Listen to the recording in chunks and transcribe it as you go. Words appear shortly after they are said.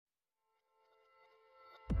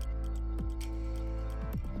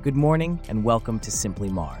Good morning and welcome to Simply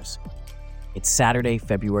Mars. It's Saturday,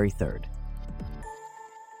 February 3rd.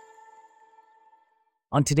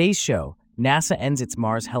 On today's show, NASA ends its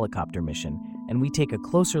Mars helicopter mission, and we take a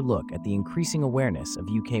closer look at the increasing awareness of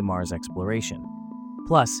UK Mars exploration.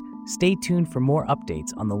 Plus, stay tuned for more updates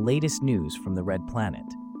on the latest news from the Red Planet.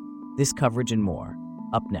 This coverage and more,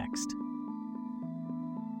 up next.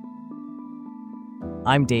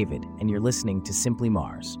 I'm David, and you're listening to Simply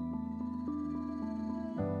Mars.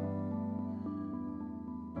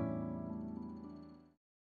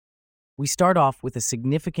 We start off with a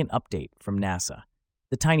significant update from NASA.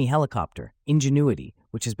 The tiny helicopter, Ingenuity,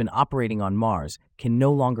 which has been operating on Mars, can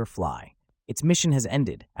no longer fly. Its mission has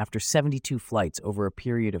ended after 72 flights over a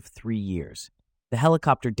period of 3 years. The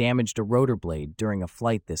helicopter damaged a rotor blade during a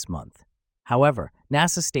flight this month. However,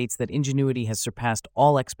 NASA states that Ingenuity has surpassed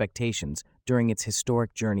all expectations during its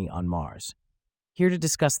historic journey on Mars. Here to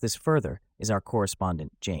discuss this further is our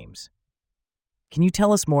correspondent, James. Can you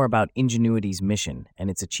tell us more about Ingenuity's mission and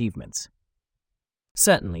its achievements?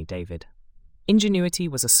 Certainly, David. Ingenuity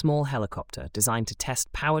was a small helicopter designed to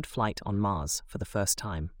test powered flight on Mars for the first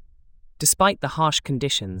time. Despite the harsh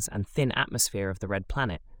conditions and thin atmosphere of the Red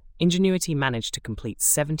Planet, Ingenuity managed to complete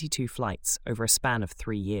 72 flights over a span of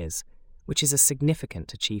 3 years, which is a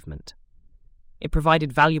significant achievement. It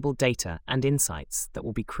provided valuable data and insights that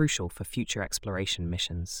will be crucial for future exploration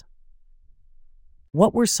missions.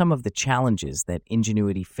 What were some of the challenges that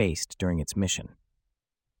Ingenuity faced during its mission?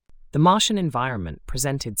 The Martian environment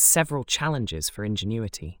presented several challenges for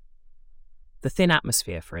Ingenuity. The thin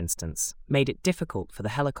atmosphere, for instance, made it difficult for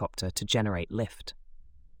the helicopter to generate lift.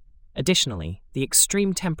 Additionally, the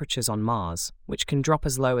extreme temperatures on Mars, which can drop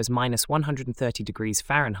as low as minus 130 degrees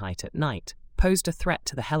Fahrenheit at night, posed a threat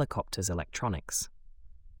to the helicopter's electronics.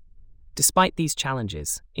 Despite these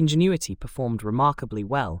challenges, Ingenuity performed remarkably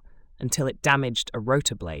well until it damaged a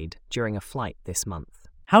rotor blade during a flight this month.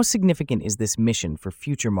 How significant is this mission for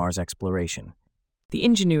future Mars exploration? The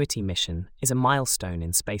Ingenuity mission is a milestone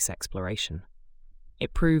in space exploration.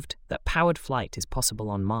 It proved that powered flight is possible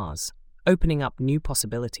on Mars, opening up new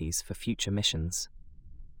possibilities for future missions.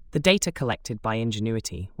 The data collected by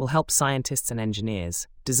Ingenuity will help scientists and engineers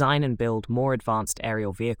design and build more advanced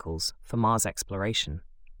aerial vehicles for Mars exploration.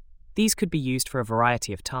 These could be used for a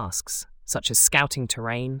variety of tasks, such as scouting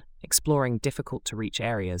terrain, exploring difficult-to-reach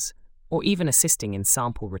areas, or even assisting in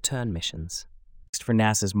sample return missions. For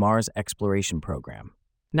NASA's Mars exploration program.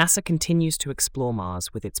 NASA continues to explore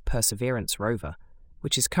Mars with its Perseverance rover,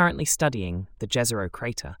 which is currently studying the Jezero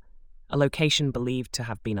crater, a location believed to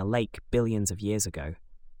have been a lake billions of years ago.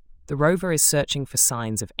 The rover is searching for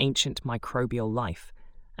signs of ancient microbial life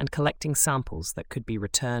and collecting samples that could be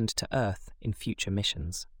returned to Earth in future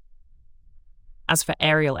missions. As for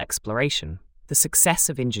aerial exploration, the success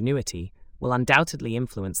of Ingenuity will undoubtedly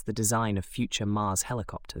influence the design of future Mars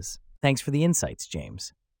helicopters. Thanks for the insights,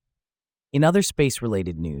 James. In other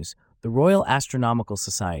space-related news, the Royal Astronomical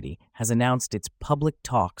Society has announced its public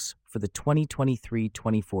talks for the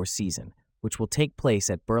 2023-24 season, which will take place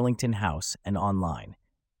at Burlington House and online.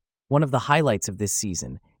 One of the highlights of this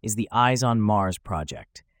season is the Eyes on Mars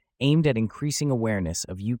project, aimed at increasing awareness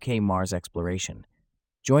of UK Mars exploration.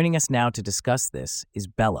 Joining us now to discuss this is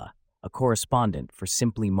Bella, a correspondent for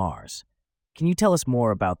Simply Mars. Can you tell us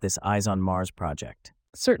more about this Eyes on Mars project?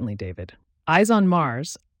 Certainly, David. Eyes on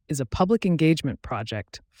Mars is a public engagement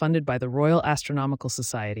project funded by the Royal Astronomical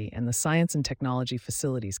Society and the Science and Technology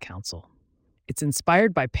Facilities Council. It's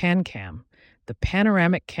inspired by PanCam, the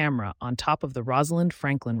panoramic camera on top of the Rosalind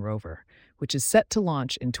Franklin rover, which is set to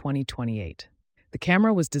launch in 2028. The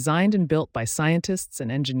camera was designed and built by scientists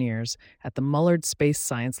and engineers at the Mullard Space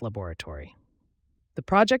Science Laboratory. The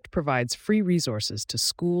project provides free resources to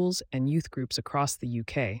schools and youth groups across the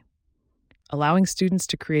UK, allowing students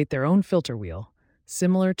to create their own filter wheel,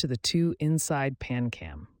 similar to the two inside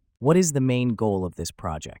PanCam. What is the main goal of this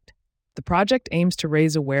project? The project aims to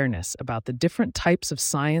raise awareness about the different types of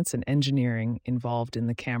science and engineering involved in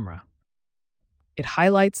the camera. It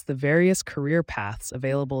highlights the various career paths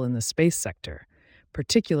available in the space sector,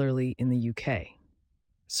 particularly in the UK.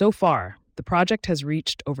 So far, the project has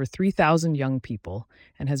reached over 3,000 young people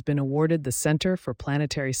and has been awarded the Center for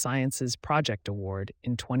Planetary Sciences Project Award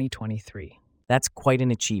in 2023. That's quite an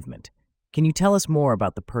achievement. Can you tell us more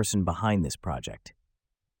about the person behind this project?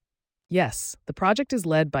 Yes, the project is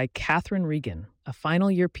led by Catherine Regan, a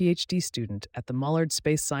final-year PhD student at the Mullard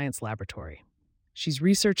Space Science Laboratory. She's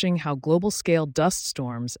researching how global-scale dust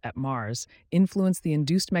storms at Mars influence the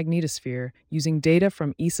induced magnetosphere using data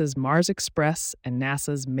from ESA's Mars Express and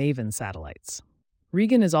NASA's MAVEN satellites.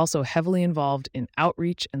 Regan is also heavily involved in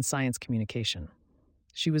outreach and science communication.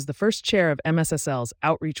 She was the first chair of MSSL's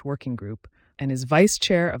Outreach Working Group and is vice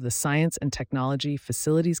chair of the Science and Technology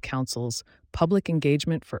Facilities Council's Public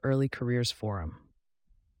Engagement for Early Careers Forum.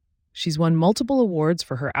 She's won multiple awards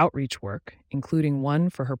for her outreach work, including one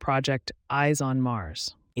for her project Eyes on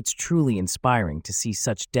Mars. It's truly inspiring to see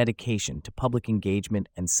such dedication to public engagement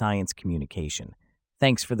and science communication.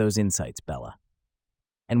 Thanks for those insights, Bella.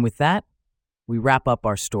 And with that, we wrap up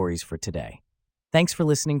our stories for today. Thanks for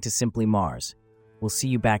listening to Simply Mars. We'll see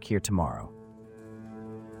you back here tomorrow.